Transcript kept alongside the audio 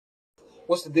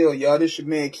What's the deal, y'all? This your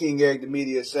man, King Eric, the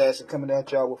Media Assassin, coming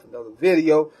at y'all with another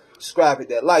video. Subscribe, hit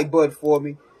that like button for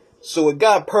me. So it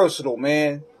got personal,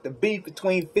 man. The beef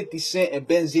between 50 Cent and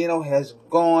Benzino has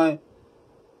gone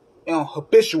on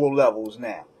habitual levels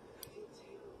now.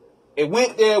 It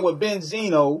went there when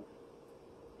Benzino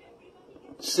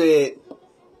said,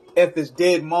 F his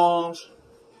dead moms.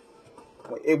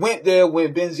 It went there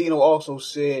when Benzino also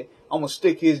said, I'm going to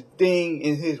stick his thing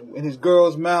in his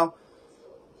girl's mouth.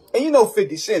 And you know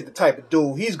 50 Cent's the type of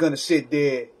dude, he's going to sit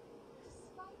there.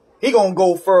 He going to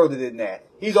go further than that.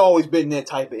 He's always been that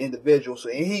type of individual. So,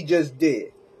 and he just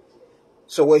did.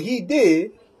 So what he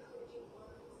did,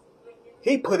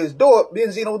 he put his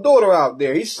Benzino's daughter out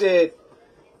there. He said,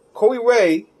 Corey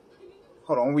Ray,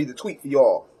 hold on, I'll read the tweet for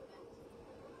y'all.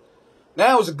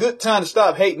 Now is a good time to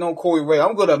stop hating on Corey Ray.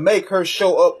 I'm going to make her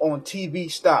show up on TV.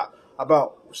 Stop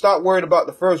worrying about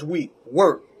the first week.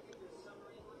 Work.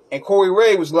 And Corey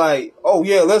Ray was like, oh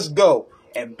yeah, let's go.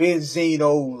 And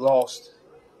Benzino lost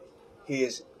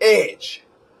his edge.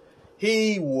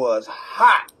 He was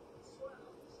hot.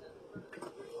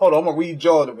 Hold on, I'm going to read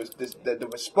y'all the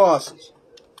responses.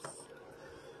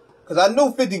 Because I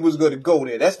knew 50 was going to go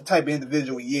there. That's the type of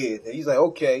individual he is. And he's like,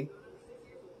 okay,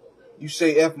 you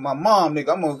say F my mom,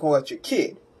 nigga, I'm going to call out your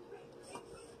kid.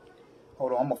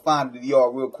 Hold on, I'm going to find it to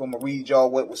y'all real quick. I'm going to read y'all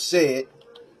what was said.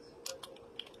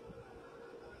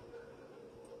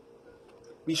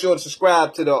 Be sure to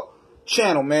subscribe to the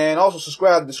channel, man. Also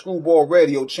subscribe to the Screwball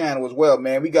Radio channel as well,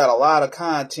 man. We got a lot of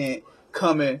content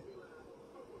coming.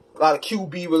 A lot of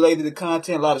QB related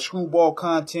content, a lot of Screwball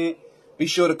content. Be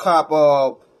sure to cop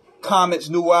Comet's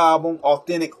new album,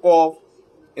 Authentic Off.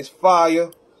 It's fire.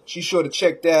 Be sure to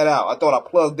check that out. I thought I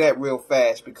plugged that real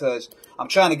fast because I'm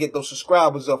trying to get those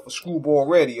subscribers up for Screwball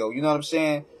Radio. You know what I'm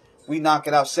saying? We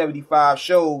knocking out 75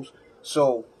 shows.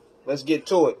 So let's get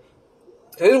to it.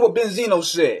 Here's what Benzino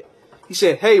said. He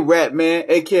said, hey, Rat Man,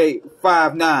 a.k.a.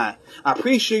 5'9". I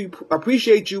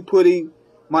appreciate you putting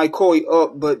my Corey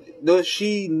up, but does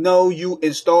she know you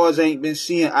and Stars ain't been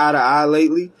seeing eye to eye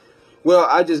lately? Well,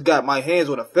 I just got my hands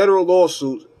on a federal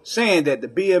lawsuit saying that the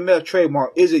BMF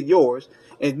trademark isn't yours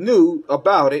and knew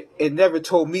about it and never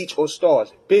told Meech or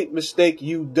Stars. Big mistake,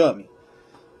 you dummy.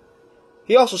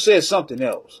 He also said something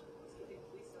else.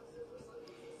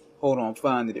 Hold on, I'm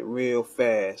finding it real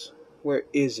fast. Where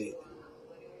is it?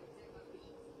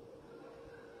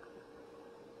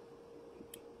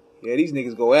 Yeah, these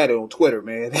niggas go at it on Twitter,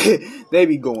 man. They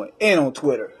be going in on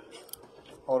Twitter.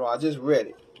 Hold on, I just read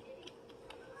it.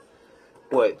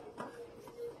 But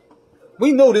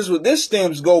we know this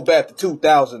stems go back to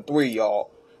 2003,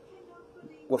 y'all.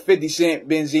 With 50 Cent,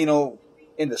 Benzino,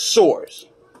 and the Source.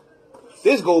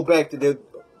 This goes back to the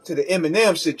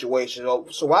Eminem situation.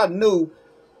 So I knew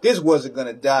this wasn't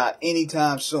gonna die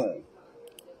anytime soon.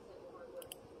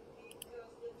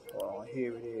 Hold on,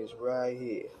 here it is, right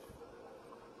here.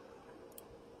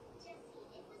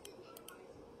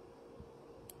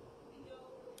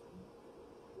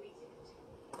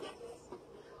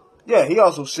 Yeah, he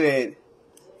also said,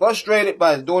 frustrated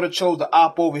by his daughter chose to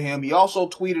opt over him. He also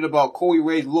tweeted about Corey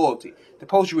Ray's loyalty. The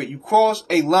post read, you crossed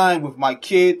a line with my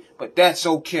kid, but that's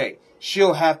okay.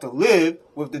 She'll have to live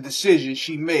with the decision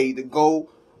she made to go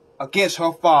against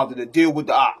her father to deal with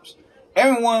the ops.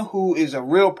 Everyone who is a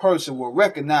real person will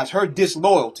recognize her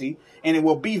disloyalty, and it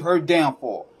will be her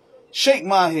downfall. Shake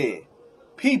my head.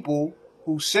 People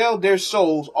who sell their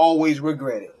souls always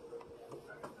regret it.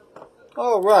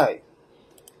 All right.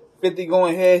 50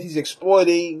 going ahead, he's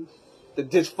exploiting the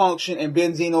dysfunction in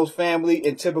Benzino's family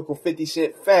in typical 50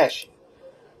 Cent fashion.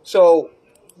 So,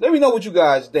 let me know what you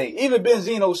guys think. Even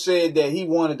Benzino said that he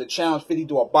wanted to challenge 50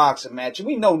 to a boxing match. And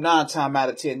we know 9 times out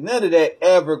of 10, none of that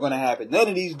ever going to happen. None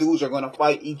of these dudes are going to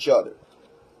fight each other.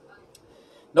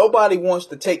 Nobody wants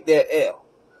to take that L.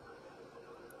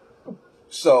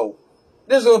 So,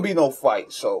 there's going to be no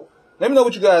fight. So, let me know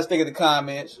what you guys think in the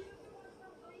comments.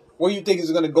 Where you think it's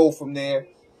going to go from there.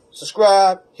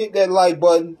 Subscribe, hit that like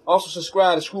button. Also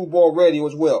subscribe to Screwball Radio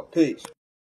as well. Peace.